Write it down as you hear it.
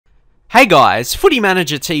Hey guys, Footy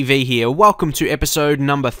Manager TV here. Welcome to episode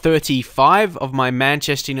number 35 of my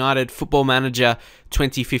Manchester United Football Manager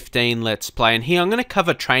 2015 Let's Play. And here I'm going to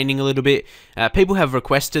cover training a little bit. People have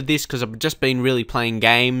requested this because I've just been really playing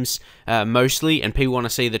games mostly, and people want to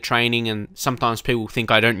see the training, and sometimes people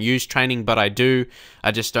think I don't use training, but I do.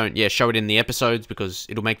 I just don't show it in the episodes because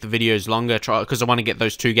it'll make the videos longer because I want to get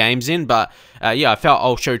those 2 games in. But I felt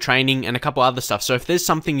I'll show training and a couple other stuff. So if there's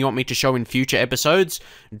something you want me to show in future episodes,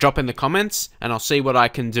 drop in the comments and I'll see what I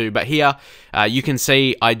can do. But here you can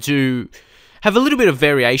see I do have a little bit of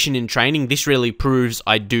variation in training. This really proves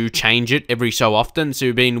I do change it every so often. So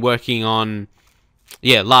we've been working on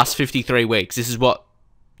last 53 weeks. This is what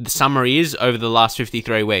the summary is over the last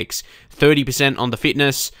 53 weeks. 30% on the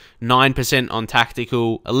fitness, 9% on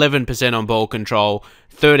tactical, 11% on ball control,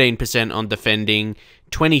 13% on defending,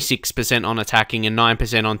 26% on attacking, and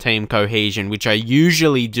 9% on team cohesion, which I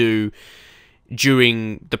usually do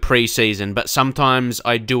during the preseason, but sometimes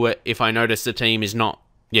I do it if I notice the team is not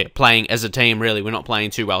playing as a team. Really, we're not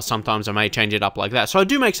playing too well. Sometimes I may change it up like that. So I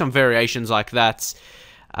do make some variations like that.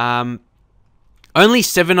 Only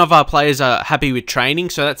 7 of our players are happy with training,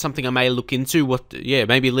 so that's something I may look into.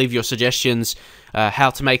 Maybe leave your suggestions how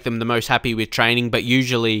to make them the most happy with training. But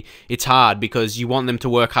usually it's hard because you want them to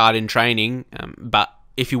work hard in training, but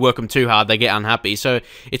if you work them too hard, they get unhappy. So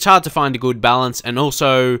it's hard to find a good balance. And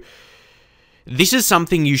also, this is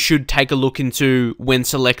something you should take a look into when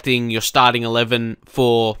selecting your starting 11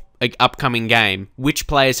 for an upcoming game. Which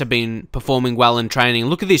players have been performing well in training?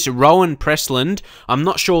 Look at this, Rowan Pressland. I'm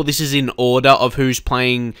not sure this is in order of who's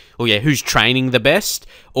playing, who's training the best,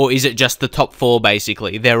 or is it just the top 4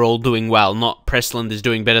 basically? They're all doing well, not Pressland is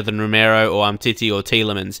doing better than Romero or Umtiti or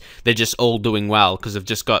Tielemans. They're just all doing well because they've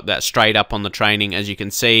just got that straight up on the training, as you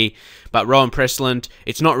can see. But Rowan Pressland,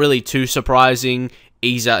 it's not really too surprising.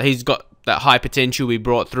 He's got that high potential we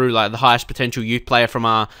brought through, like the highest potential youth player from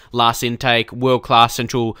our last intake, world-class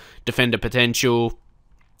central defender potential.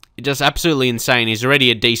 Just absolutely insane. He's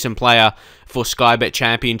already a decent player for Sky Bet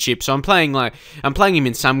Championship. So I'm playing him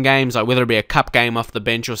in some games, like whether it be a cup game off the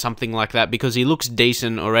bench or something like that, because he looks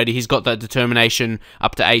decent already. He's got that determination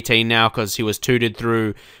up to 18 now because he was tutored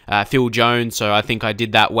through Phil Jones, so I think I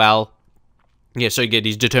did that well. So you get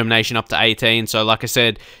his determination up to 18. So like I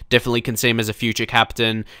said, definitely can see him as a future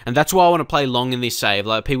captain. And that's why I want to play long in this save.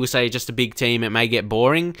 Like people say, just a big team, it may get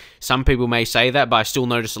boring. Some people may say that, but I still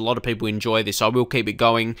notice a lot of people enjoy this. So I will keep it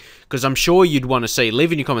going because I'm sure you'd want to see,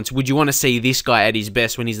 leave in your comments, would you want to see this guy at his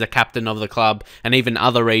best when he's the captain of the club and even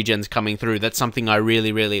other regions coming through? That's something I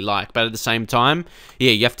really, really like. But at the same time,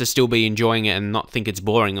 you have to still be enjoying it and not think it's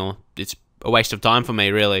boring or it's a waste of time for me,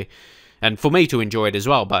 really. And for me to enjoy it as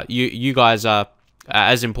well, but you guys are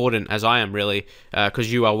as important as I am, really,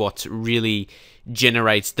 because you are what really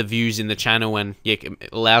generates the views in the channel, and it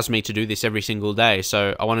allows me to do this every single day.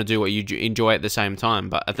 So I want to do what you enjoy at the same time,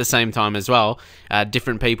 but at the same time as well,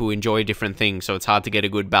 different people enjoy different things, so it's hard to get a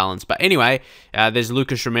good balance. But anyway, there's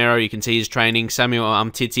Lucas Romero, you can see his training, Samuel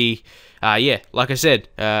Umtiti. Like I said,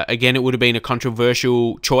 again, it would have been a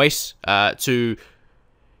controversial choice to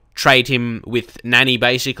trade him with Nani,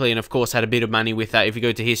 basically, and of course had a bit of money with that. If you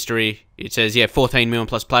go to history, it says 14 million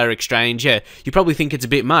plus player exchange. You probably think it's a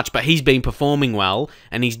bit much, but he's been performing well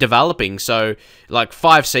and he's developing. So like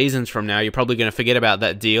 5 seasons from now, you're probably going to forget about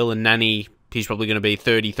that deal, and Nani, he's probably going to be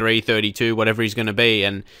 33, 32, whatever he's going to be,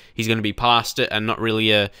 and he's going to be past it and not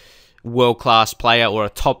really a world-class player or a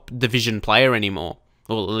top division player anymore.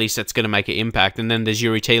 Or at least that's going to make an impact. And then there's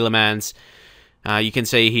Yuri Tielemans. You can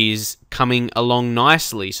see he's coming along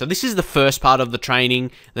nicely. So this is the first part of the training.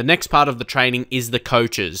 The next part of the training is the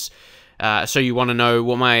coaches. So you want to know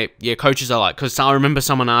what my coaches are like. Because I remember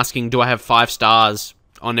someone asking, do I have 5 stars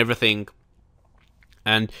on everything?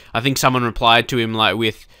 And I think someone replied to him like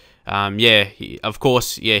with, of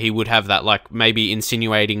course, he would have that, like maybe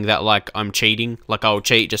insinuating that like I'm cheating. Like I'll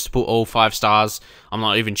cheat just to put all 5 stars. I'm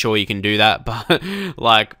not even sure you can do that. But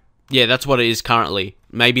like, that's what it is currently.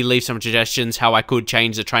 Maybe leave some suggestions how I could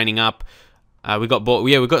change the training up. We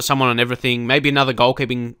got someone on everything. Maybe another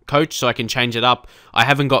goalkeeping coach so I can change it up. I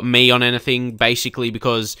haven't got me on anything basically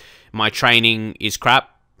because my training is crap.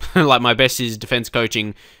 Like my best is defense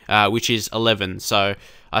coaching, which is 11. So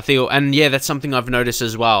I feel, and that's something I've noticed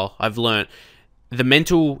as well. I've learnt the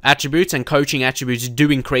mental attributes and coaching attributes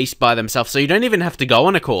do increase by themselves, so you don't even have to go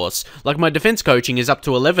on a course. Like my defense coaching is up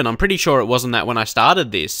to 11. I'm pretty sure it wasn't that when I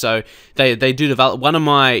started this. So they do develop. One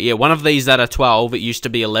of these that are 12, it used to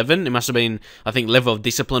be 11. It must have been, I think, level of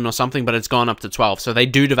discipline or something, but it's gone up to 12. So they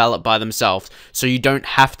do develop by themselves. So you don't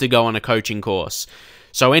have to go on a coaching course.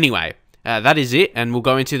 So anyway, that is it, and we'll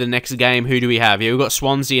go into the next game. Who do we have? Yeah, we've got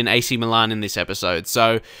Swansea and AC Milan in this episode.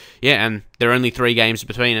 So, yeah, and there are only 3 games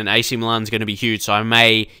between, and AC Milan's going to be huge, so I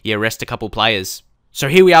may, rest a couple players. So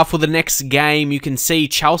here we are for the next game. You can see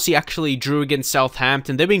Chelsea actually drew against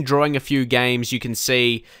Southampton. They've been drawing a few games. You can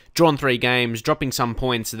see drawn 3 games, dropping some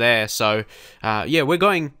points there. So, we're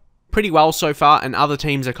going pretty well so far, and other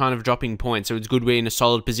teams are kind of dropping points, so it's good we're in a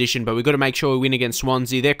solid position, but we've got to make sure we win against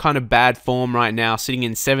Swansea. They're kind of bad form right now, sitting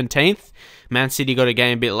in 17th. Man City got a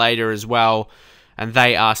game a bit later as well, and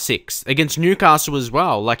they are 6th. Against Newcastle as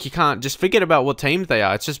well, like, you can't just forget about what teams they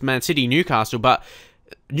are. It's just Man City, Newcastle, but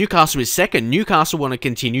Newcastle is 2nd. Newcastle want to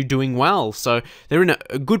continue doing well, so they're in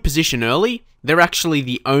a good position early. They're actually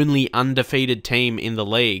the only undefeated team in the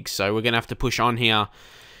league, so we're going to have to push on here.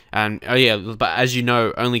 And, but as you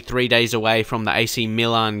know, only 3 days away from the AC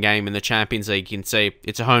Milan game in the Champions League. You can see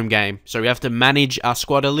it's a home game. So we have to manage our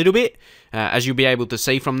squad a little bit. As you'll be able to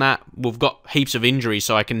see from that, we've got heaps of injuries,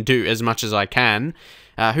 so I can do as much as I can.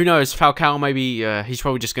 Who knows, Falcao, maybe he's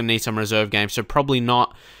probably just going to need some reserve games, so probably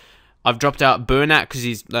not. I've dropped out Bernat because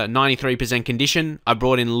he's 93% condition. I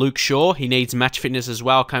brought in Luke Shaw. He needs match fitness as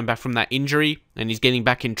well, coming back from that injury, and he's getting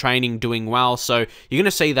back in training, doing well. So you're going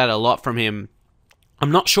to see that a lot from him.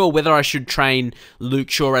 I'm not sure whether I should train Luke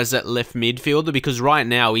Shaw as that left midfielder, because right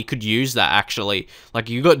now he could use that, actually. Like,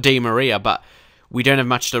 you got Di Maria, but we don't have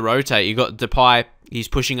much to rotate. You got Depay, he's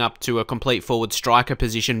pushing up to a complete forward striker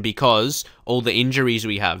position because all the injuries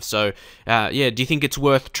we have. So, do you think it's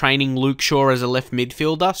worth training Luke Shaw as a left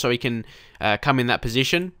midfielder so he can come in that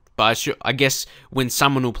position? But I guess when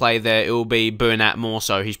someone will play there, it will be Bernat more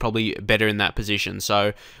so. He's probably better in that position.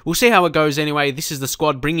 So we'll see how it goes anyway. This is the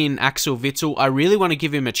squad. Bring in Axel Witsel. I really want to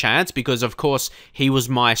give him a chance because, of course, he was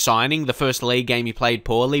my signing. The first league game he played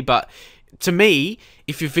poorly. But to me,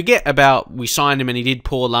 if you forget about we signed him and he did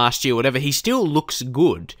poor last year, whatever, he still looks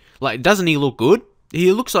good. Like, doesn't he look good?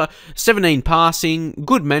 He looks like 17 passing,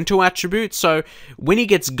 good mental attributes. So when he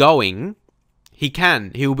gets going, he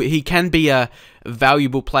can be a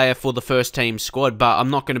valuable player for the first team squad, but I'm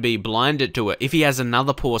not going to be blinded to it. If he has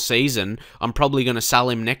another poor season, I'm probably going to sell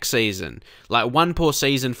him next season. Like, one poor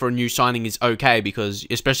season for a new signing is okay, because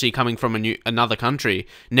especially coming from another country,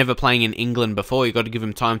 never playing in England before, you got to give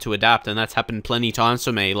him time to adapt, and that's happened plenty times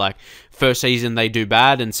for me. Like, first season they do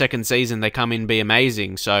bad, and second season they come in and be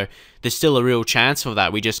amazing. So there's still a real chance for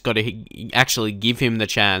that. We just got to actually give him the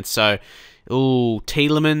chance. So,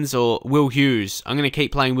 Tielemans or Will Hughes. I'm going to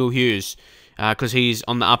keep playing Will Hughes because he's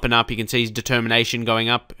on the up and up. You can see his determination going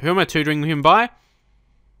up. Who am I tutoring him by?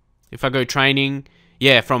 If I go training,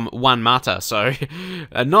 from Juan Mata. So,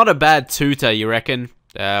 not a bad tutor, you reckon?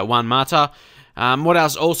 Juan Mata. What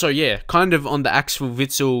else? Also, kind of on the Axel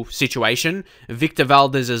Witsel situation, Victor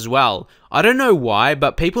Valdez as well. I don't know why,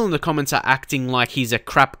 but people in the comments are acting like he's a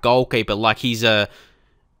crap goalkeeper, like he's a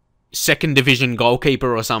second division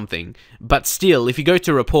goalkeeper or something. But still, if you go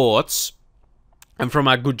to reports, and from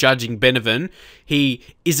our good judging Beneven, he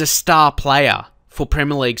is a star player for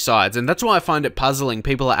Premier League sides, and that's why I find it puzzling.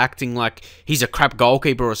 People are acting like he's a crap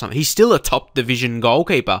goalkeeper or something. He's still a top division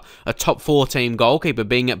goalkeeper, a top 4 team goalkeeper,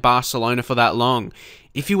 being at Barcelona for that long.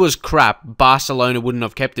 If he was crap, Barcelona wouldn't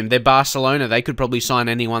have kept him. They're Barcelona. They could probably sign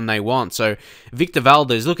anyone they want. So, Victor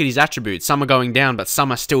Valdez, look at his attributes. Some are going down, but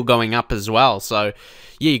some are still going up as well. So,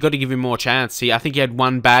 you got to give him more chance. I think he had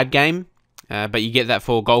one bad game, but you get that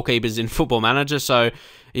for goalkeepers in Football Manager. So,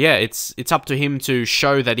 it's up to him to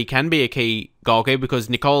show that he can be a key goalkeeper, because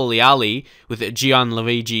Nicola Leali, with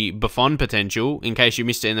Gianluigi Buffon potential, in case you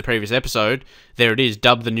missed it in the previous episode, there it is,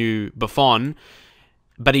 dubbed the new Buffon.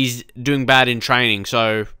 But he's doing bad in training,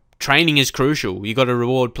 so training is crucial. You got to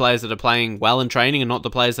reward players that are playing well in training and not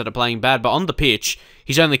the players that are playing bad. But on the pitch,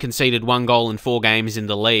 he's only conceded 1 goal in 4 games in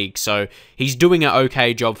the league, so he's doing an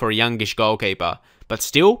okay job for a youngish goalkeeper. But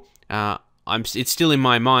still, it's still in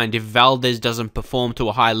my mind, if Valdez doesn't perform to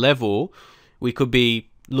a high level, we could be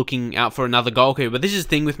looking out for another goalkeeper. But this is the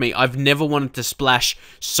thing with me, I've never wanted to splash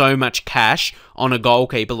so much cash on a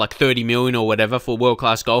goalkeeper, like 30 million or whatever, for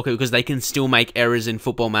world-class goalkeeper, because they can still make errors in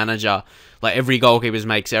Football Manager. Like, every goalkeeper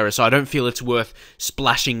makes errors, so I don't feel it's worth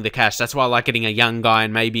splashing the cash. That's why I like getting a young guy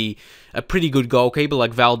and maybe a pretty good goalkeeper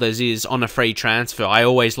like Valdez is on a free transfer. I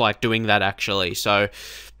always like doing that, actually. So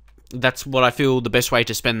that's what I feel the best way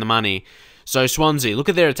to spend the money. So Swansea, look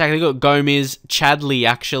at their attack. They got Gomez, Chadley,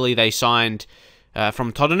 actually, they signed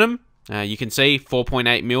from Tottenham. You can see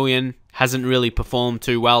 4.8 million. Hasn't really performed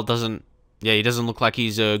too well. He doesn't look like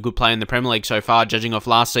he's a good player in the Premier League so far, judging off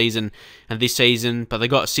last season and this season. But they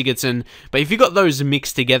got Sigurdsson. But if you got those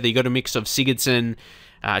mixed together, you got a mix of Sigurdsson,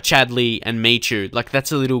 Chadley, and Michu. Like,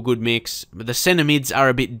 that's a little good mix. But the centre mids are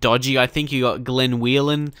a bit dodgy. I think you got Glenn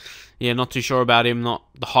Whelan. Yeah, not too sure about him. Not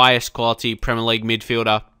the highest quality Premier League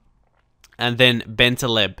midfielder. And then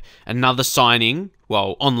Bentaleb, another signing,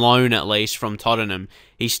 well, on loan at least, from Tottenham.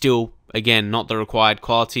 He's still, again, not the required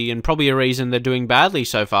quality, and probably a reason they're doing badly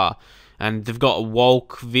so far. And they've got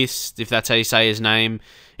Walkvist, if that's how you say his name.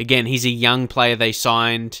 Again, he's a young player they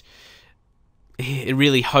signed,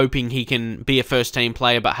 really hoping he can be a first-team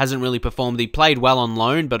player, but hasn't really performed. He played well on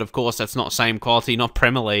loan, but of course that's not same quality, not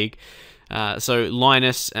Premier League. So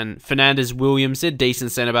Linus and Fernandez Williams, they're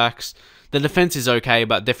decent centre-backs. The defence is okay,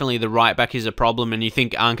 but definitely the right back is a problem, and you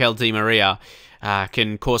think Angel Di Maria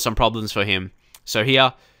can cause some problems for him. So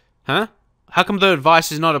here, huh? How come the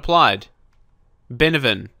advice is not applied?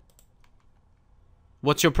 Beneven,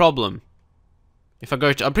 what's your problem? If I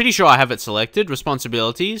go to, I'm pretty sure I have it selected.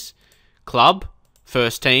 Responsibilities, club,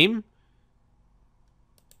 first team.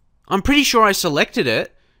 I'm pretty sure I selected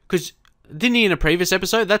it, because didn't he in a previous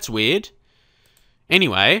episode? That's weird.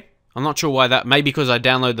 Anyway, I'm not sure why that... Maybe because I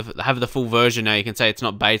have the full version now. You can say it's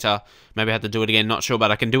not beta. Maybe I have to do it again. Not sure,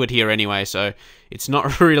 but I can do it here anyway. So it's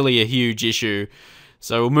not really a huge issue.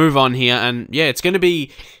 So we'll move on here. And yeah, it's going to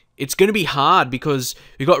be hard because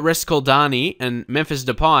we've got Rescoldani and Memphis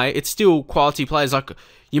Depay. It's still quality players. Like,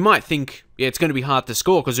 you might think, yeah, it's going to be hard to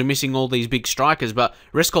score because we're missing all these big strikers. But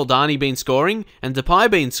Rescoldani been scoring and Depay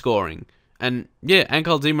been scoring. And yeah,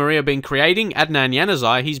 Angel Di Maria been creating. Adnan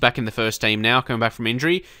Januzaj, he's back in the first team now, coming back from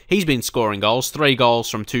injury. He's been scoring goals. 3 goals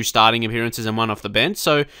from 2 starting appearances and 1 off the bench.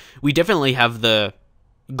 So we definitely have the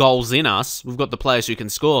goals in us. We've got the players who can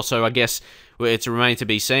score. So I guess it's remained to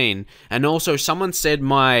be seen. And also, someone said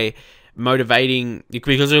my motivating,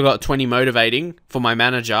 because we've got 20 motivating for my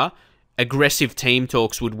manager, aggressive team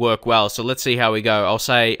talks would work well. So let's see how we go. I'll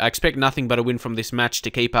say, I expect nothing but a win from this match to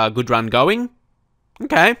keep our good run going.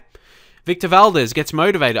 Okay. Victor Valdez gets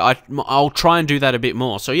motivated. I'll try and do that a bit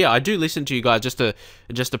more. So yeah, I do listen to you guys just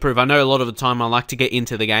to prove. I know a lot of the time I like to get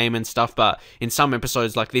into the game and stuff, but in some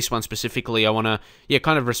episodes like this one specifically, I want to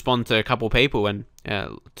kind of respond to a couple people and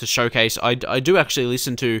to showcase. I do actually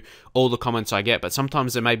listen to all the comments I get, but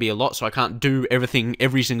sometimes there may be a lot, so I can't do everything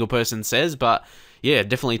every single person says. But yeah,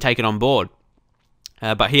 definitely take it on board.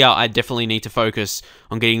 But here I definitely need to focus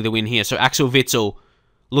on getting the win here. So Axel Witsel,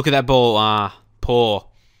 look at that ball. Poor.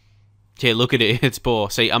 Yeah, look at it. It's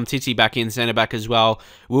poor. See, Umtiti back in, centre-back as well.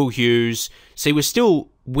 Will Hughes. See, we're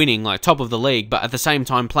still winning, like, top of the league, but at the same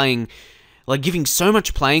time playing, like, giving so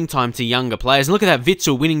much playing time to younger players. And look at that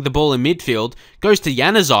Witsel winning the ball in midfield. Goes to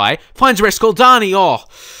Januzaj. Finds Rescoldani. Oh,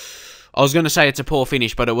 I was going to say it's a poor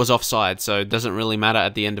finish, but it was offside, so it doesn't really matter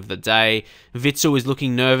at the end of the day. Witsel is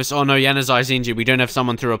looking nervous. Oh, no, Januzaj's injured. We don't have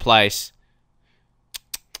someone to replace.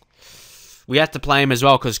 We had to play him as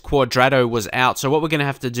well because Cuadrado was out. So what we're going to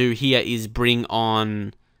have to do here is bring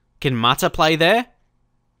on... Can Mata play there?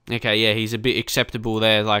 Okay, yeah, he's a bit acceptable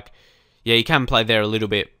there. Like, yeah, he can play there a little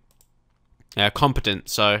bit. Competent.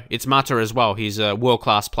 So it's Mata as well. He's a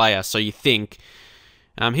world-class player. So you think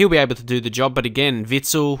he'll be able to do the job. But again,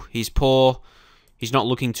 Witsel, he's poor. He's not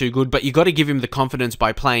looking too good. But you got to give him the confidence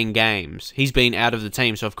by playing games. He's been out of the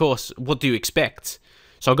team. So, of course, what do you expect?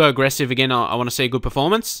 So I'll go aggressive again. I want to see a good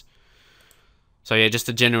performance. So yeah, just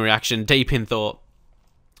a general reaction, deep in thought.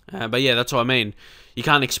 But yeah, that's what I mean. You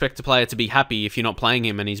can't expect a player to be happy if you're not playing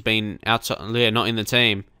him and he's been outside, yeah, not in the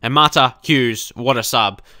team. And Mata Hughes, what a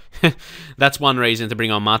sub. That's one reason to bring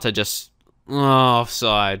on Mata, just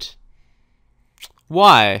offside.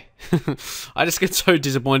 Why? I just get so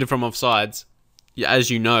disappointed from offsides, as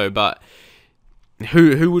you know, but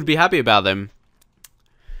who would be happy about them?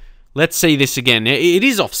 Let's see this again. It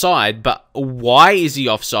is offside, but why is he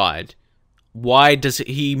offside? Why does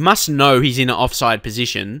he must know he's in an offside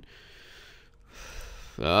position?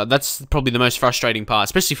 That's probably the most frustrating part,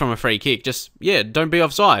 especially from a free kick. Just, yeah, don't be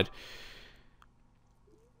offside.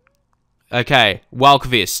 Okay,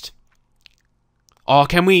 Walkvist. Oh,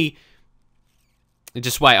 can we...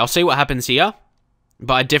 Just wait, I'll see what happens here.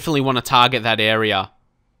 But I definitely want to target that area.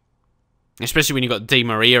 Especially when you've got Di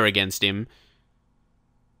Maria against him.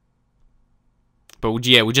 But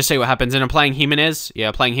yeah, we'll just see what happens. And I'm playing Jimenez.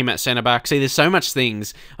 Yeah, playing him at centre-back. See, there's so much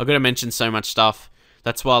things. I've got to mention so much stuff.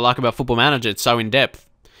 That's what I like about Football Manager. It's so in-depth.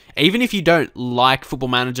 Even if you don't like Football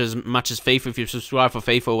Manager as much as FIFA, if you subscribe for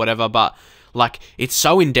FIFA or whatever, but like, it's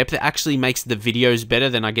so in-depth, it actually makes the videos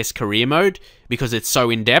better than, I guess, career mode, because it's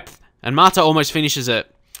so in-depth. And Mata almost finishes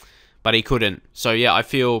it, but he couldn't. So yeah, I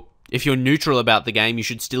feel if you're neutral about the game, you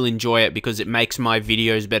should still enjoy it because it makes my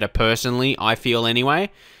videos better personally, I feel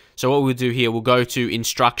anyway. So what we'll do here, we'll go to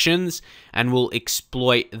instructions and we'll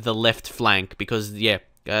exploit the left flank because, yeah,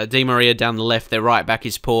 Di Maria down the left, their right back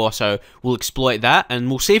is poor, so we'll exploit that and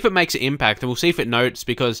we'll see if it makes an impact and we'll see if it notes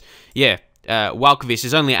because, yeah, Walkovic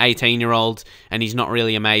is only an 18-year-old, and he's not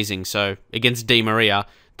really amazing. So against Di Maria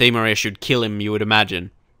should kill him, you would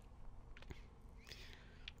imagine.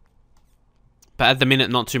 But at the minute,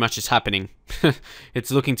 not too much is happening. It's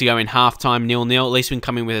looking to go in halftime 0-0. At least we can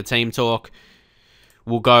come in with a team talk.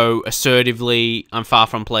 We'll go assertively. I'm far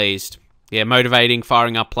from pleased. Yeah, motivating,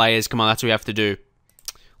 firing up players. Come on, that's what we have to do.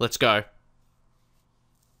 Let's go.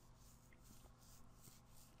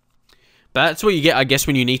 But that's what you get, I guess,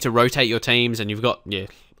 when you need to rotate your teams and you've got, yeah,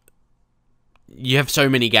 you have so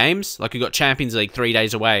many games. Like, we've got Champions League 3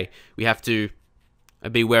 days away. We have to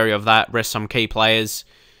be wary of that, rest some key players.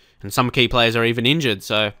 And some key players are even injured,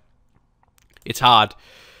 so it's hard.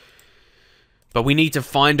 But we need to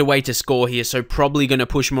find a way to score here, so probably going to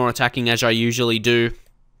push more attacking as I usually do.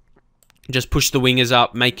 Just push the wingers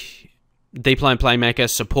up, make deep line playmaker,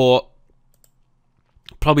 support.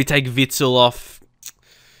 Probably take Witsel off.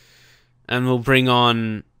 And we'll bring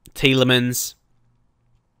on Tielemans.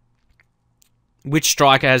 Which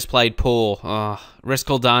striker has played poor?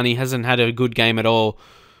 Rescaldani hasn't had a good game at all.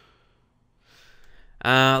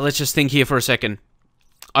 Let's just think here for a second.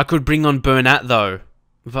 I could bring on Bernat, though.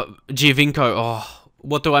 Giovinco,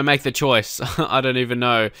 what do I make the choice? I don't even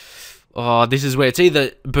know. This is where it's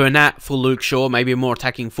either Bernat for Luke Shaw, maybe a more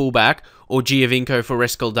attacking fullback, or Giovinco for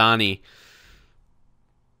Rescaldani.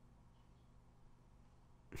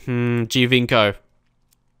 Giovinco.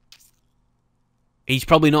 He's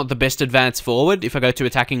probably not the best advanced forward. If I go to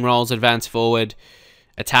attacking roles, advanced forward,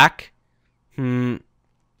 attack.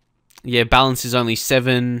 Yeah, balance is only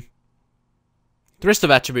 7. The rest of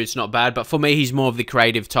attributes not bad, but for me, he's more of the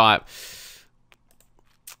creative type.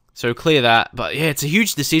 So clear that. But yeah, it's a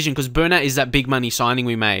huge decision because Bernat is that big money signing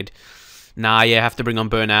we made. Nah, yeah, have to bring on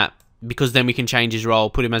Bernat because then we can change his role,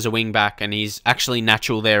 put him as a wing back, and he's actually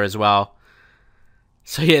natural there as well.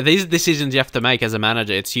 So yeah, these decisions you have to make as a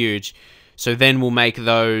manager. It's huge. So then we'll make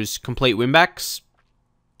those complete win backs,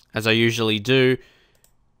 as I usually do.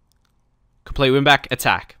 Complete win back,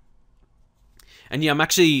 attack. And yeah,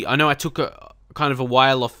 I know I took kind of a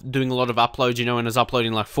while off doing a lot of uploads, and I was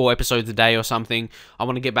uploading like 4 episodes a day or something. I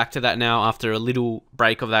want to get back to that now after a little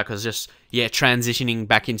break of that, because just, yeah, transitioning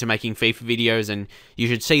back into making FIFA videos, and you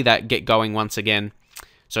should see that get going once again.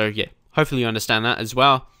 So yeah, hopefully you understand that as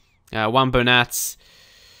well. One Bernat.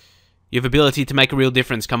 You have ability to make a real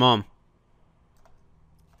difference, come on.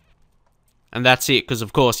 And that's it, because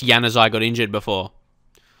of course Januzaj got injured before.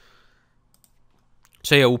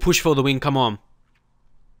 So yeah, we'll push for the win, come on.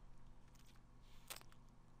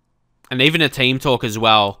 And even a team talk as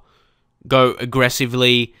well. Go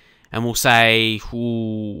aggressively, and we'll say,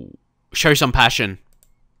 ooh, show some passion.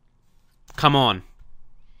 Come on.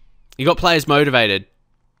 You got players motivated.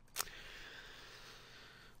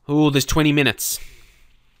 Ooh, there's 20 minutes.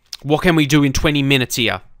 What can we do in 20 minutes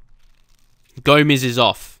here? Gomez is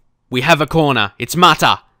off. We have a corner. It's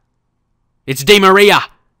Mata. It's Di Maria.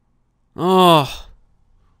 Oh.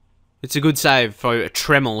 It's a good save for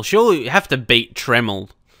Tremel. Surely you have to beat Tremel.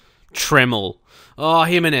 Oh,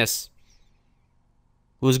 Jimenez.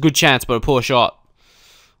 It was a good chance, but a poor shot.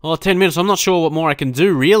 10 minutes. I'm not sure what more I can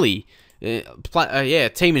do, really. Yeah,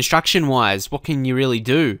 team instruction-wise, what can you really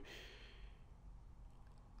do?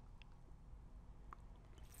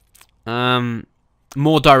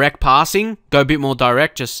 More direct passing. Go a bit more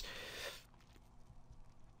direct.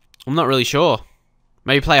 I'm not really sure.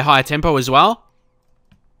 Maybe play a higher tempo as well.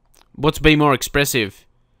 What's be more expressive?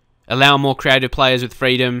 Allow more creative players with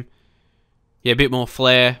freedom. Yeah, a bit more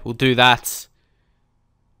flair. We'll do that.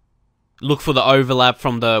 Look for the overlap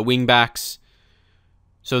from the wing backs.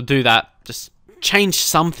 So do that. Just change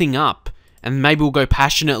something up. And maybe we'll go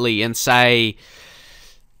passionately and say,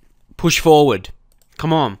 push forward.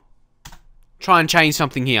 Come on. Try and change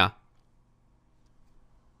something here.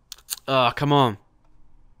 Come on.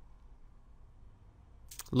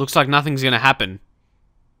 Looks like nothing's going to happen.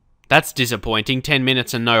 That's disappointing. 10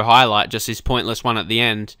 minutes and no highlight. Just this pointless one at the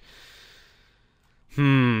end.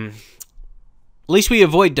 At least we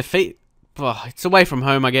avoid defeat. It's away from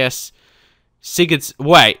home, I guess. Sigurds.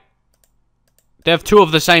 Wait. They have 2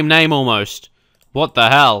 of the same name almost. What the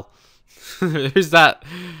hell? Who's that?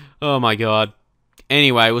 Oh my god.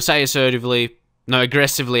 Anyway, we'll say assertively. No,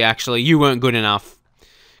 aggressively, actually. You weren't good enough.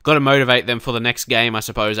 Got to motivate them for the next game, I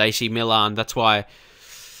suppose. AC Milan. That's why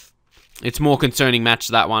it's more concerning match,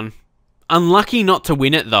 that one. Unlucky not to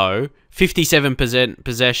win it, though. 57%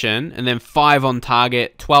 possession, and then 5 on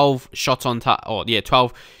target, 12 shots on target.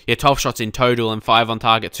 12 shots in total, and 5 on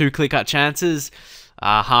target. 2 clear-cut chances.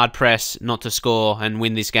 Hard press not to score and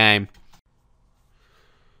win this game.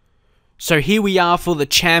 So here we are for the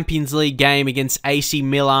Champions League game against AC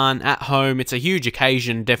Milan at home. It's a huge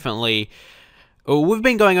occasion, definitely. We've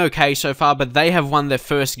been going okay so far, but they have won their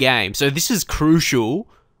first game. So this is crucial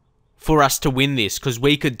for us to win this, because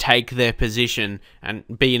we could take their position and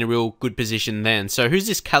be in a real good position then. So who's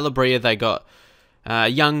this Calabria they got?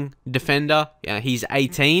 Young defender. He's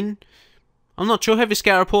 18. I'm not sure. Have a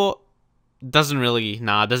scout report. Doesn't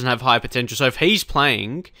have high potential. So if he's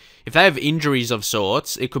playing, if they have injuries of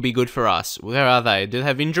sorts, it could be good for us. Where are they? Do they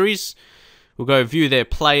have injuries? We'll go view their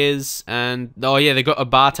players, and oh yeah, they got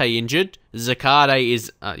Abate injured. Zaccardo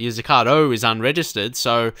is unregistered,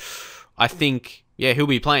 so I think he'll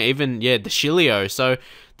be playing. Even De Chilio. So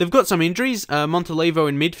they've got some injuries. Montalivo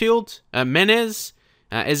in midfield. Menez.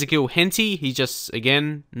 Ezekiel Henty, he's just,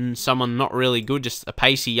 again, someone not really good, just a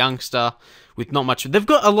pacey youngster with not much. They've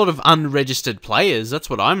got a lot of unregistered players, that's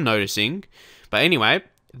what I'm noticing. But anyway,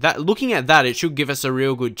 looking at that, it should give us a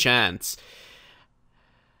real good chance.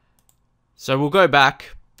 So we'll go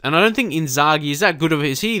back, and I don't think Inzaghi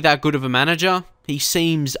is he that good of a manager? He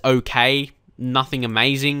seems okay, nothing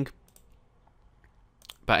amazing.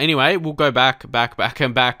 But anyway, we'll go back.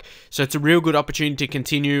 So it's a real good opportunity to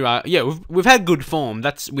continue. We've had good form.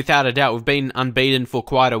 That's without a doubt. We've been unbeaten for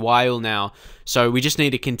quite a while now. So we just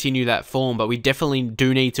need to continue that form. But we definitely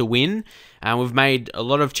do need to win. And we've made a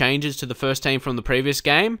lot of changes to the first team from the previous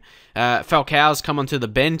game. Falcao's come onto the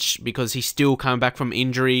bench because he's still coming back from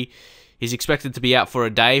injury. He's expected to be out for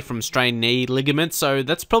a day from strained knee ligament, so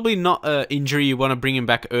that's probably not an injury you want to bring him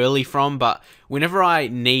back early from, but whenever I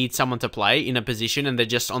need someone to play in a position and they're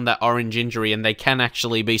just on that orange injury and they can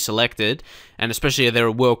actually be selected, and especially if they're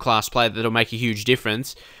a world-class player that'll make a huge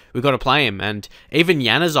difference, we've got to play him. And even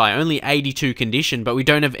Januzaj, only 82 condition, but we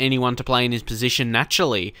don't have anyone to play in his position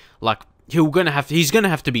naturally. Like, he's gonna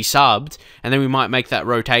have to be subbed, and then we might make that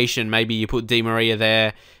rotation. Maybe you put Di Maria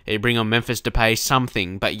there, you bring on Memphis Depay,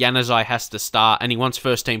 something. But Januzaj has to start, and he wants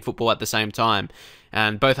first-team football at the same time.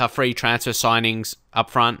 And both our free transfer signings up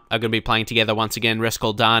front are going to be playing together once again,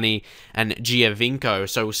 Rescoldani and Giovinco.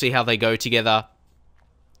 So we'll see how they go together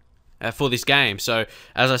for this game. So,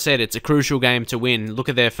 as I said, it's a crucial game to win. Look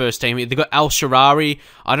at their first team. They've got Al-Sharari.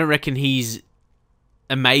 I don't reckon he's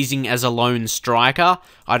amazing as a lone striker.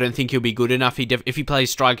 I don't think he'll be good enough. If he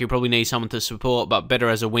plays striker, he'll probably need someone to support, but better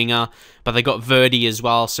as a winger. But they got Verdi as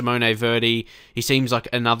well, Simone Verdi. He seems like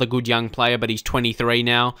another good young player, but he's 23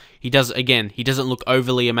 now. He doesn't look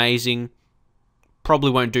overly amazing.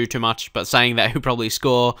 Probably won't do too much, but saying that, he'll probably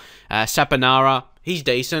score. Saponara, he's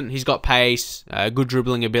decent. He's got pace, good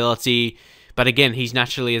dribbling ability. But again, he's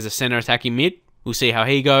naturally as a centre attacking mid. We'll see how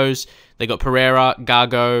he goes. They got Pereira,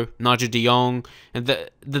 Gago, Nigel de Jong. And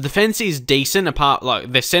the defense is decent, apart,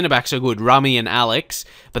 like, their centre-backs are good, Rami and Alex.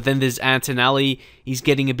 But then there's Antonelli. He's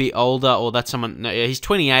getting a bit older, or that's someone, no, he's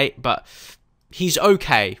 28, but he's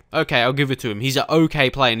okay. Okay, I'll give it to him. He's an okay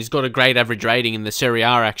player, and he's got a great average rating in the Serie A,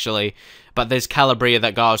 actually. But there's Calabria,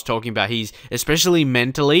 that guy I was talking about. He's, especially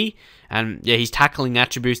mentally, and yeah, his tackling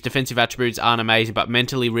attributes, defensive attributes aren't amazing, but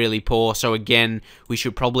mentally really poor. So again, we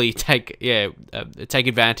should probably take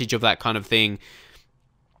advantage of that kind of thing.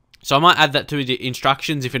 So I might add that to the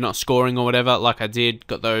instructions if you're not scoring or whatever, like I did.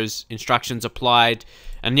 Got those instructions applied.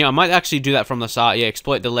 And yeah, I might actually do that from the start. Yeah,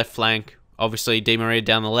 exploit the left flank. Obviously, Di Maria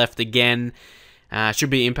down the left again. Should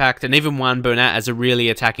be impact. And even Juan Bernat as a really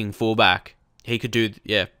attacking fullback. He could do,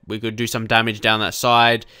 we could do some damage down that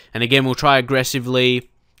side. And again, we'll try aggressively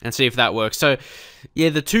and see if that works. So, yeah,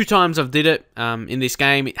 the 2 times I've did it in this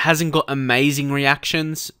game, it hasn't got amazing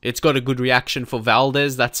reactions. It's got a good reaction for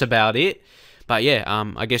Valdez. That's about it. But yeah,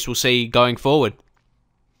 I guess we'll see going forward.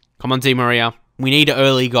 Come on, Di Maria. We need an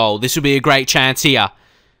early goal. This will be a great chance here.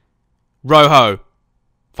 Rojo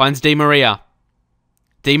finds Di Maria.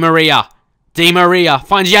 Di Maria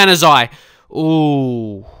finds Januzaj.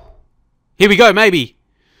 Ooh. Here we go, maybe.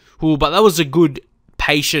 Ooh, but that was a good,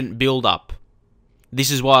 patient build-up. This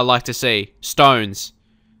is what I like to see. Stones.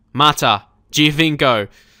 Mata. Giovinco.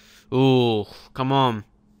 Ooh, come on.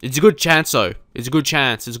 It's a good chance, though. It's a good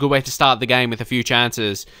chance. It's a good way to start the game with a few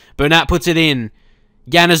chances. Bernat puts it in.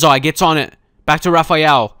 Januzaj gets on it. Back to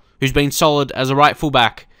Rafael, who's been solid as a right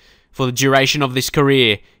fullback for the duration of this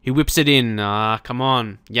career. He whips it in. Come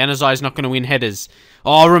on. Januzaj's not going to win headers.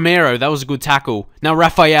 Oh, Romero, that was a good tackle. Now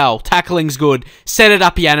Rafael, tackling's good. Set it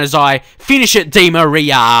up, Januzaj. Finish it, Di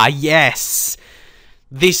Maria. Yes.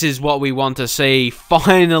 This is what we want to see.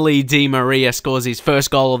 Finally, Di Maria scores his first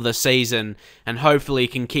goal of the season, and hopefully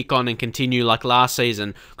can kick on and continue like last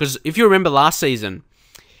season. Because if you remember last season,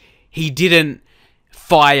 he didn't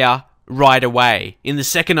fire right away. In the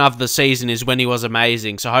second half of the season is when he was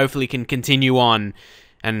amazing, so hopefully he can continue on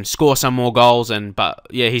and score some more goals. But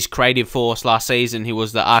yeah, his creative force last season, he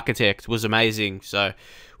was the architect, was amazing. So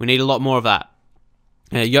we need a lot more of that.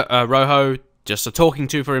 Rojo, just a talking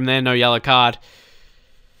to for him there, no yellow card.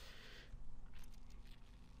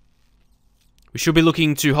 We should be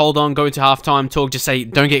looking to hold on, go into halftime talk, just say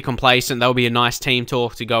don't get complacent. That'll be a nice team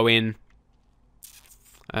talk to go in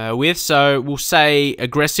with. So we'll say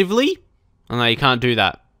aggressively. Oh, no, you can't do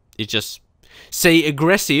that. It just... See,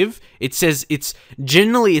 aggressive, it says it's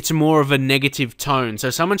more of a negative tone. So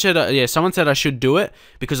someone said I should do it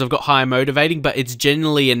because I've got higher motivating, but it's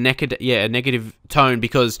generally a negative tone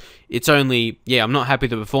because it's only, I'm not happy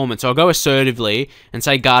with the performance. So I'll go assertively and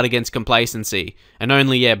say guard against complacency. And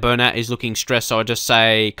only, Bernat is looking stressed, so I'll just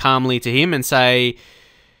say calmly to him and say,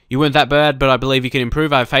 you weren't that bad, but I believe you can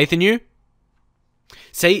improve. I have faith in you.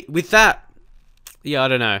 See, with that, I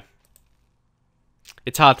don't know.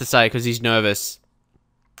 It's hard to say because he's nervous.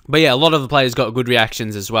 But yeah, a lot of the players got good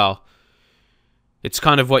reactions as well. It's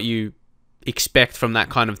kind of what you expect from that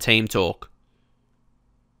kind of team talk.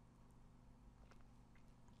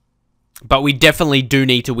 But we definitely do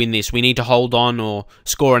need to win this. We need to hold on or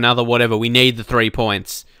score another whatever. We need the 3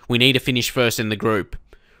 points. We need to finish first in the group.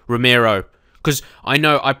 Romero. Because I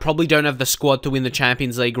know I probably don't have the squad to win the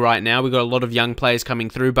Champions League right now. We've got a lot of young players coming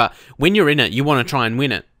through. But when you're in it, you want to try and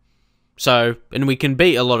win it. So, and we can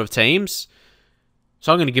beat a lot of teams.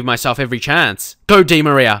 So I'm going to give myself every chance. Go, Di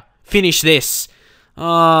Maria. Finish this.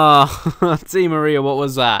 Oh, Di Maria, what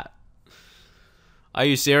was that? Are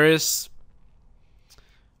you serious?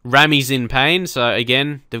 Rami's in pain. So,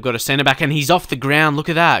 again, they've got a centre-back and he's off the ground. Look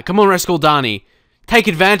at that. Come on, Rescaldani. Take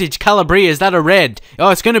advantage. Calabria, is that a red? Oh,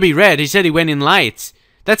 it's going to be red. He said he went in late.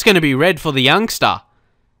 That's going to be red for the youngster.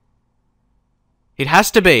 It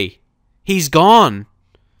has to be. He's gone.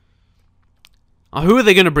 Who are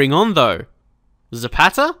they going to bring on, though?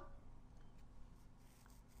 Zapata?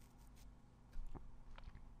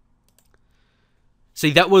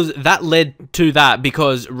 See, that led to that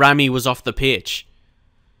because Rami was off the pitch.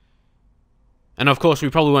 And of course, we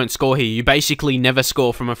probably won't score here. You basically never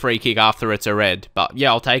score from a free kick after it's a red. But yeah,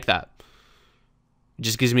 I'll take that. It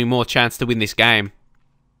just gives me more chance to win this game.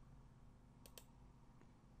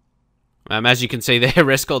 As you can see there,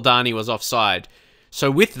 Rescaldani was offside.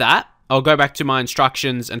 So with that, I'll go back to my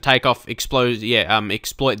instructions and take off, exploit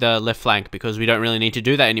the left flank because we don't really need to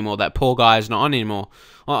do that anymore. That poor guy is not on anymore.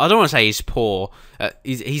 Well, I don't want to say he's poor.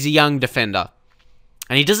 He's a young defender.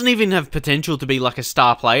 And he doesn't even have potential to be like a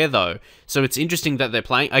star player though. So it's interesting that they're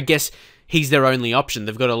playing. I guess he's their only option.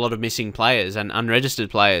 They've got a lot of missing players and unregistered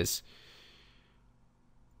players.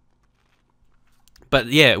 But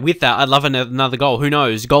yeah, with that, I'd love another goal. Who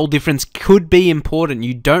knows? Goal difference could be important.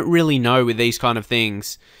 You don't really know with these kind of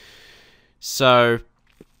things. So,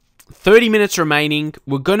 30 minutes remaining.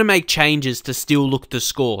 We're going to make changes to still look to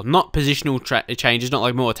score. Not positional changes, not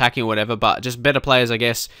like more attacking or whatever, but just better players, I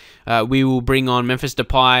guess. We will bring on Memphis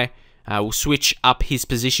Depay. We'll switch up his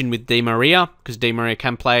position with Di Maria, because Di Maria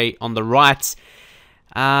can play on the right.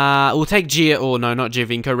 We'll take not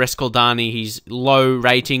Giovinco, Rescaldani. He's low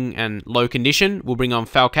rating and low condition. We'll bring on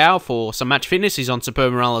Falcao for some match fitness. He's on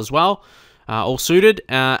superb morale as well. All suited.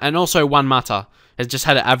 And also Juan Mata. Has just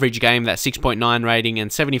had an average game, that 6.9 rating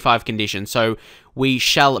and 75 condition. So we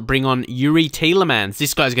shall bring on Yuri Tielemans.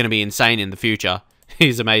 This guy's going to be insane in the future.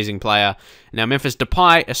 He's an amazing player. Now Memphis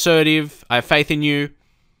Depay, assertive. I have faith in you.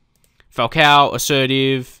 Falcao,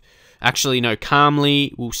 assertive. Actually, no,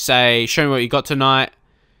 calmly. We'll say, show me what you got tonight.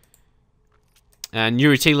 And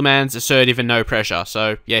Yuri Tielemans, assertive and no pressure.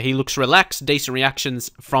 So yeah, he looks relaxed. Decent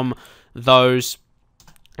reactions from those.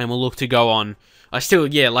 And we'll look to go on. I still,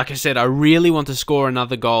 like I said, I really want to score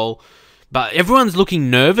another goal. But everyone's looking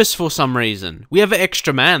nervous for some reason. We have an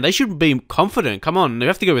extra man. They should be confident. Come on, we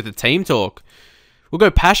have to go with the team talk. We'll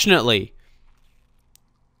go passionately.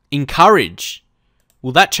 Encourage.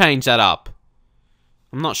 Will that change that up?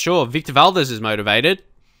 I'm not sure. Victor Valdez is motivated.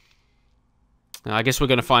 I guess we're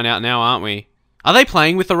going to find out now, aren't we? Are they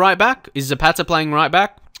playing with the right back? Is Zapata playing right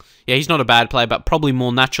back? Yeah, he's not a bad player, but probably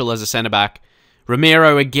more natural as a centre back.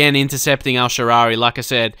 Romero again intercepting Al Sharari. Like I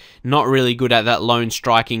said, not really good at that lone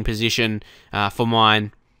striking position for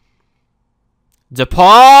mine.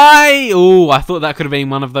 Depay! Ooh, I thought that could have been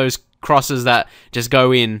one of those crosses that just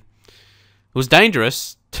go in. It was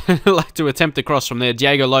dangerous. Like to attempt a cross from there.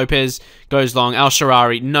 Diego Lopez goes long. Al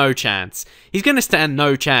Sharari, no chance. He's going to stand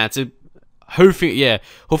no chance.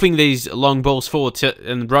 Hoofing these long balls forward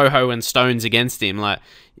and Rojo and Stones against him. Like,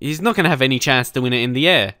 he's not going to have any chance to win it in the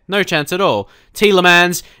air. No chance at all.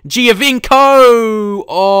 Tielemans, Giovinco!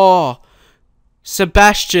 Oh,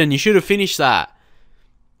 Sebastian, you should have finished that.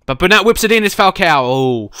 But Bernat whips it in. It's Falcao.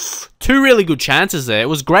 Oh, two really good chances there. It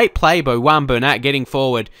was great play by Juan Bernat getting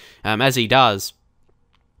forward as he does.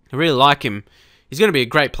 I really like him. He's going to be a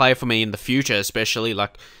great player for me in the future, especially.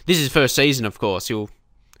 Like, this is his first season, of course. He'll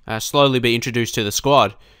slowly be introduced to the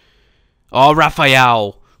squad. Oh,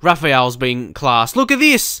 Rafael. Rafael's being class. Look at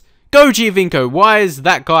this. Go, Giovinco. Why is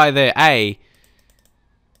that guy there?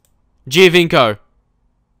 Giovinco.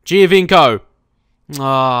 Giovinco.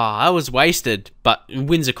 Oh, that was wasted. But it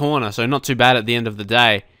wins a corner, so not too bad at the end of the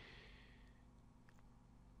day.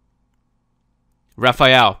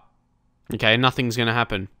 Rafael. Okay, nothing's going to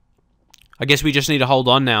happen. I guess we just need to hold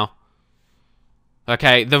on now.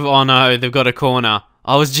 Okay, oh no, they've got a corner.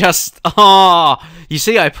 I was just... Oh, you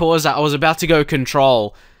see I paused that. I was about to go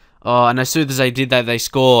control. Oh, and as soon as they did that, they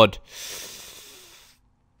scored.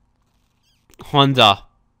 Honda.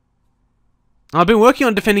 I've been working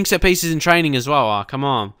on defending set pieces in training as well. Oh, come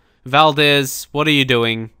on. Valdez, what are you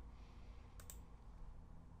doing?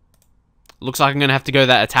 Looks like I'm going to have to go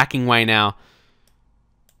that attacking way now.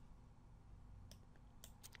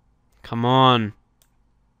 Come on.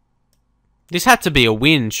 This had to be a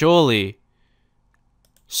win, surely.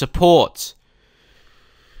 Support.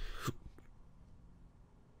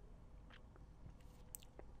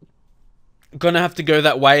 Gonna have to go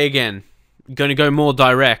that way again. Gonna go more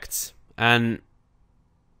direct. And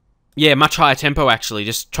yeah, much higher tempo actually.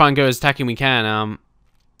 Just try and go as attacking we can.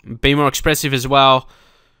 Be more expressive as well.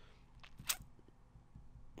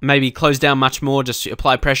 Maybe close down much more. Just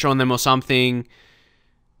apply pressure on them or something.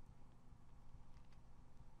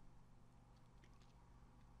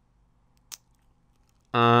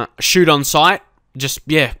 Shoot on sight. Just,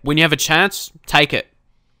 yeah, when you have a chance, take it.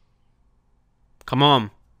 Come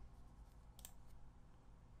on.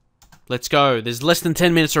 Let's go. There's less than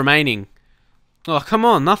 10 minutes remaining. Oh, come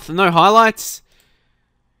on. Nothing, no highlights.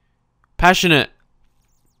 Passionate.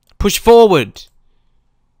 Push forward.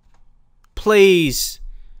 Please.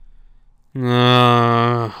 It's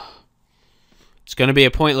going to be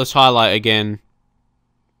a pointless highlight again.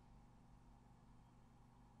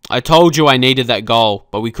 I told you I needed that goal,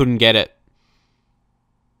 but we couldn't get it.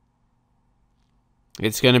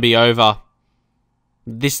 It's going to be over.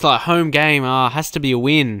 This like home game has to be a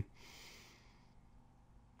win.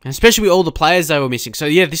 Especially with all the players they were missing. So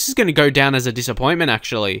yeah, this is going to go down as a disappointment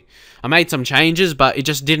actually. I made some changes, but it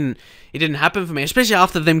just didn't happen for me. Especially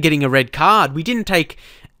after them getting a red card. We didn't take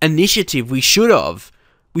initiative. We should have.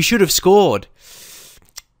 We should have scored.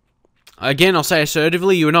 Again, I'll say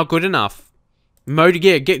assertively, you were not good enough.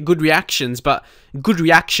 Yeah, get good reactions, but good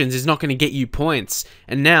reactions is not going to get you points.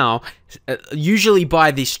 And now, usually by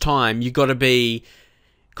this time, you've got to be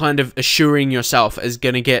kind of assuring yourself as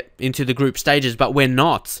going to get into the group stages, but we're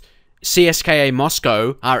not. CSKA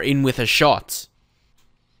Moscow are in with a shot.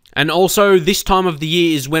 And also, this time of the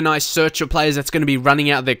year is when I search for players that's going to be running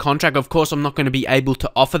out their contract. Of course, I'm not going to be able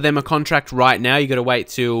to offer them a contract right now. You've got to wait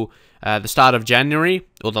till the start of January,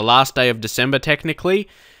 or the last day of December, technically.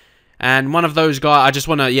 And one of those guys, I just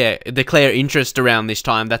want to, yeah, declare interest around this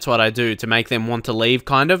time. That's what I do, to make them want to leave,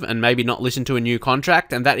 kind of, and maybe not listen to a new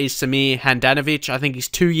contract. And that is Samir Handanovic. I think he's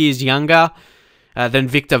 2 years younger than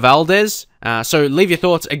Victor Valdez. So leave your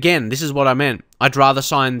thoughts. Again, this is what I meant. I'd rather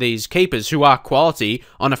sign these keepers, who are quality,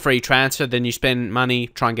 on a free transfer than you spend money,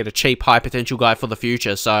 try and get a cheap, high-potential guy for the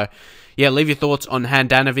future. So, yeah, leave your thoughts on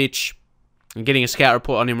Handanovic. I'm getting a scout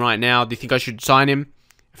report on him right now. Do you think I should sign him?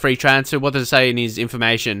 Free transfer? What does it say in his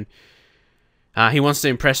information? He wants to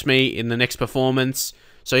impress me in the next performance.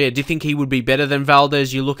 So yeah, do you think he would be better than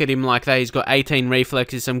Valdez? You look at him like that. He's got 18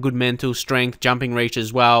 reflexes, some good mental strength, jumping reach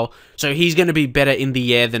as well. So he's going to be better in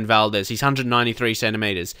the air than Valdez. He's 193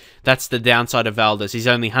 centimeters. That's the downside of Valdez. He's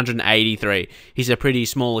only 183. He's a pretty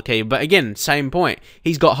smaller keeper. But again, same point.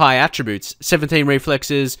 He's got high attributes. 17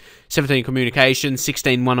 reflexes, 17 communication,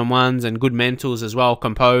 16 one-on-ones, and good mentals as well.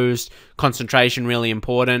 Composed, concentration, really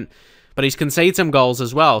important. But he's conceded some goals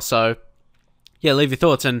as well. So yeah, leave your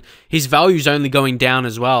thoughts. And his value's only going down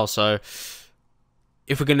as well. So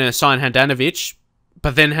if we're going to sign Handanovic,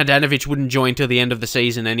 but then Handanovic wouldn't join till the end of the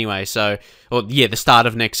season anyway. So, or yeah, the start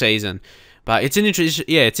of next season. But it's an it's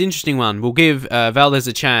an interesting one. We'll give Valdez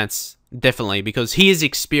a chance, definitely, because he is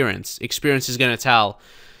experienced. Experience is going to tell.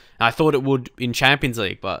 I thought it would in Champions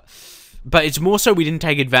League, but it's more so we didn't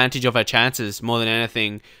take advantage of our chances more than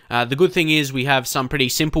anything. The good thing is we have some pretty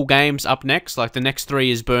simple games up next. Like the next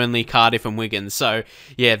 3 is Burnley, Cardiff and Wigan. So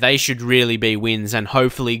yeah, they should really be wins, and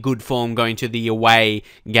hopefully good form going to the away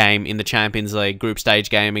game in the Champions League group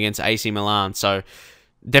stage game against AC Milan. So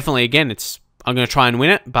definitely, again, I'm going to try and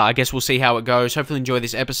win it, but I guess we'll see how it goes. Hopefully enjoy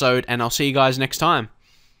this episode, and I'll see you guys next time.